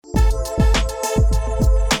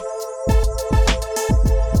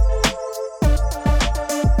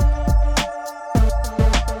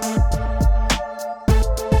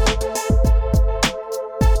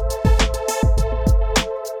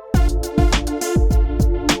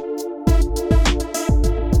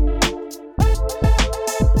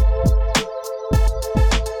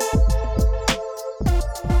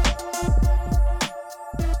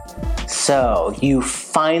So you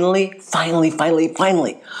finally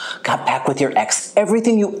got back with your ex.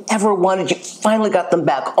 Everything you ever wanted, you finally got them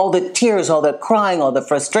back. All the tears, all the crying, all the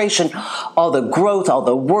frustration, all the growth, all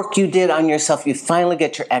the work you did on yourself, you finally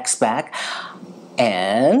get your ex back.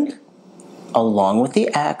 And along with the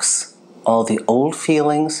ex, all the old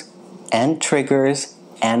feelings and triggers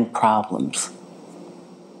and problems.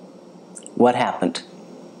 What happened?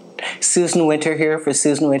 Susan Winter here for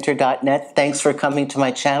SusanWinter.net. Thanks for coming to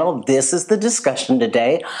my channel. This is the discussion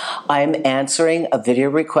today. I'm answering a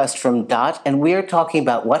video request from Dot, and we are talking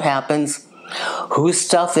about what happens, whose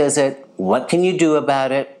stuff is it, what can you do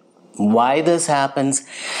about it, why this happens.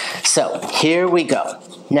 So here we go.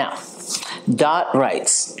 Now, Dot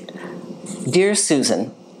writes, Dear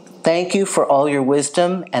Susan, thank you for all your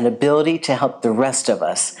wisdom and ability to help the rest of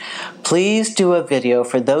us. Please do a video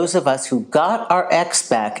for those of us who got our ex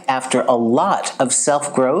back after a lot of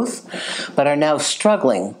self-growth, but are now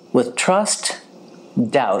struggling with trust,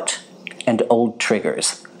 doubt, and old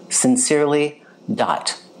triggers. Sincerely,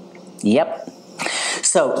 Dot. Yep.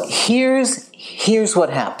 So here's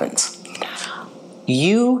what happens.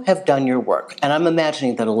 You have done your work, and I'm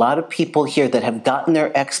imagining that a lot of people here that have gotten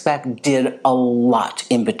their ex back did a lot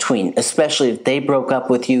in between, especially if they broke up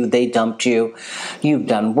with you, they dumped you. You've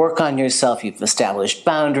done work on yourself, you've established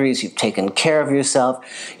boundaries, you've taken care of yourself,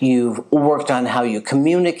 you've worked on how you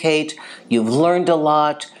communicate, you've learned a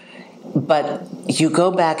lot, but you go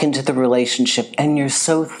back into the relationship and you're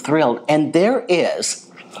so thrilled, and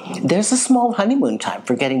there's a small honeymoon time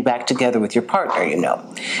for getting back together with your partner, you know.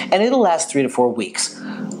 And it'll last 3 to 4 weeks.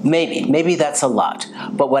 Maybe that's a lot.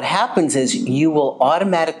 But what happens is you will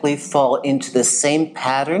automatically fall into the same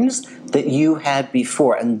patterns that you had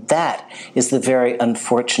before. And that is the very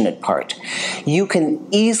unfortunate part. You can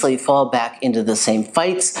easily fall back into the same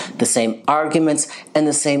fights, the same arguments, and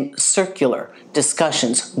the same circular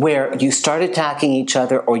discussions where you start attacking each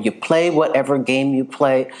other or you play whatever game you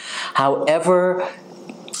play. However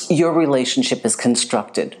your relationship is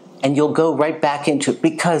constructed, and you'll go right back into it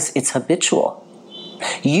because it's habitual.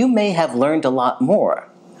 You may have learned a lot more,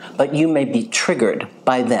 but you may be triggered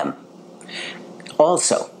by them.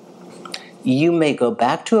 Also, you may go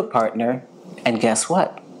back to a partner, and guess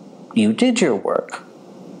what? You did your work.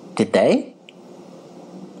 Did they?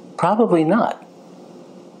 Probably not.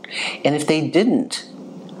 And if they didn't,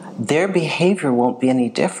 their behavior won't be any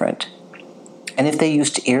different. And if they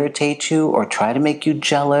used to irritate you or try to make you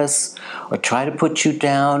jealous or try to put you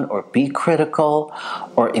down or be critical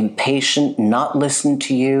or impatient, not listen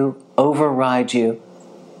to you, override you,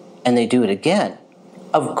 and they do it again,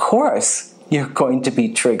 of course you're going to be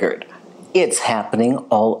triggered. It's happening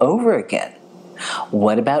all over again.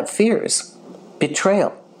 What about fears?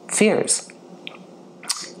 Betrayal, fears.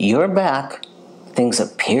 You're back. Things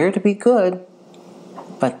appear to be good,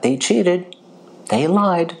 but they cheated. They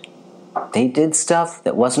lied. They did stuff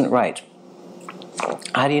that wasn't right.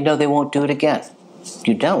 How do you know they won't do it again?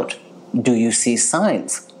 You don't. Do you see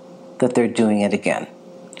signs that they're doing it again?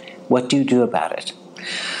 What do you do about it?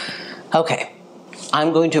 Okay,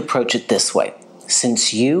 I'm going to approach it this way.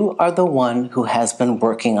 Since you are the one who has been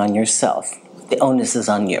working on yourself, the onus is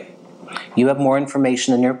on you. You have more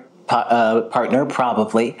information than your partner,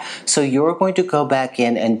 probably, so you're going to go back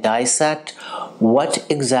in and dissect what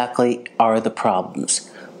exactly are the problems.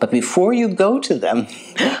 But before you go to them,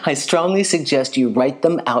 I strongly suggest you write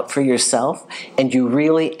them out for yourself and you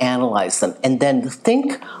really analyze them. And then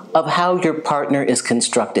think of how your partner is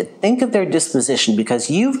constructed. Think of their disposition, because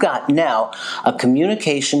you've got now a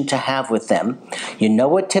communication to have with them. You know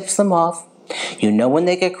what tips them off. You know when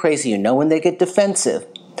they get crazy. You know when they get defensive.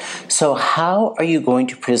 So how are you going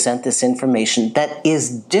to present this information that is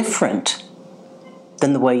different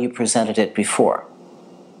than the way you presented it before?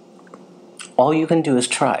 All you can do is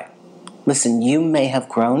try. Listen, you may have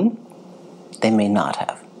grown, they may not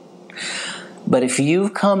have. But if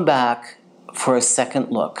you've come back for a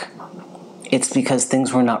second look, it's because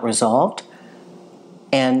things were not resolved.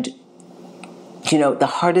 And, you know, the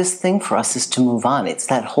hardest thing for us is to move on. It's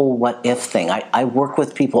that whole what if thing. I work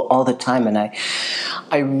with people all the time, and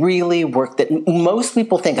I really work that most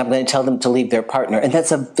people think I'm going to tell them to leave their partner. And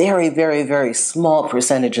that's a very, very, very small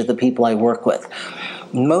percentage of the people I work with.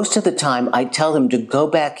 Most of the time, I tell them to go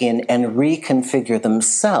back in and reconfigure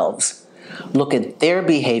themselves, look at their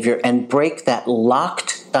behavior, and break that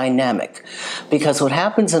locked dynamic. Because what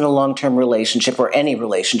happens in a long-term relationship, or any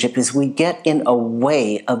relationship, is we get in a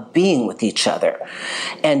way of being with each other.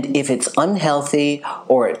 And if it's unhealthy,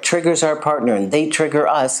 or it triggers our partner and they trigger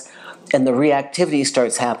us, and the reactivity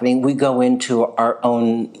starts happening, we go into our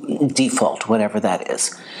own default, whatever that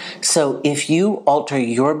is. So if you alter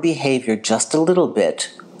your behavior just a little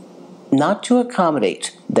bit, not to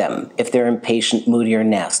accommodate them if they're impatient, moody, or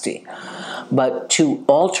nasty, but to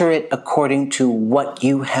alter it according to what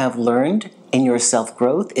you have learned in your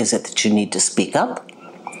self-growth. Is it that you need to speak up?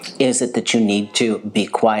 Is it that you need to be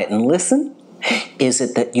quiet and listen? Is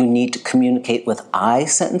it that you need to communicate with I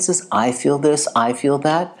sentences? I feel this, I feel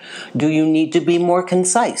that. Do you need to be more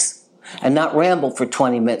concise and not ramble for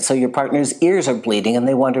 20 minutes so your partner's ears are bleeding and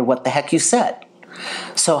they wonder what the heck you said?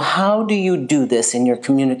 So how do you do this in your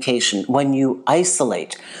communication when you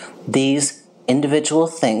isolate these individual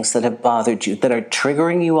things that have bothered you, that are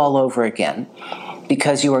triggering you all over again,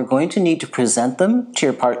 because you are going to need to present them to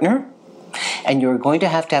your partner, and you're going to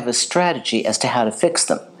have a strategy as to how to fix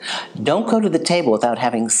them. Don't go to the table without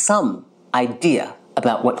having some idea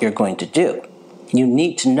about what you're going to do. You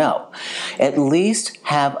need to know. At least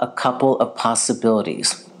have a couple of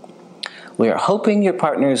possibilities. We are hoping your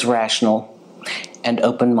partner is rational and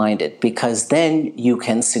open-minded, because then you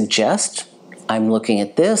can suggest, I'm looking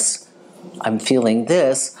at this, I'm feeling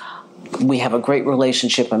this, we have a great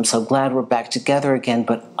relationship, I'm so glad we're back together again,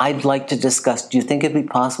 but I'd like to discuss, do you think it'd be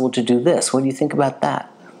possible to do this? What do you think about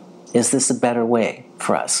that? Is this a better way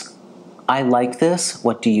for us? I like this,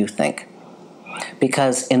 what do you think?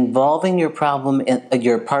 Because involving your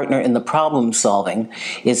partner in the problem solving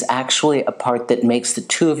is actually a part that makes the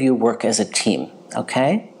two of you work as a team,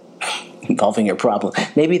 okay? Involving your problem.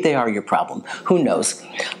 Maybe they are your problem. Who knows?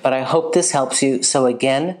 But I hope this helps you. So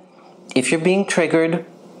again, if you're being triggered,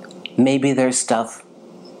 maybe their stuff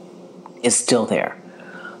is still there.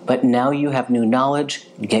 But now you have new knowledge.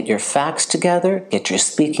 Get your facts together. Get your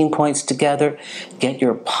speaking points together. Get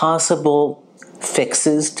your possible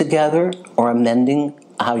fixes together or amending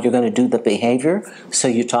how you're going to do the behavior so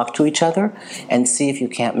you talk to each other and see if you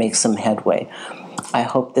can't make some headway. I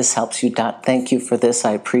hope this helps you, Dot. Thank you for this.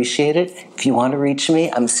 I appreciate it. If you want to reach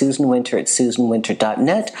me, I'm Susan Winter at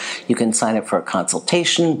susanwinter.net. You can sign up for a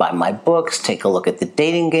consultation, buy my books, take a look at the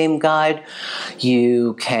dating game guide.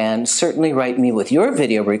 You can certainly write me with your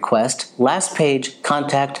video request. Last page,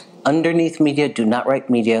 contact, underneath media, do not write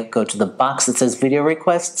media. Go to the box that says video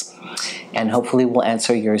requests, and hopefully we'll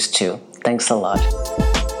answer yours too. Thanks a lot.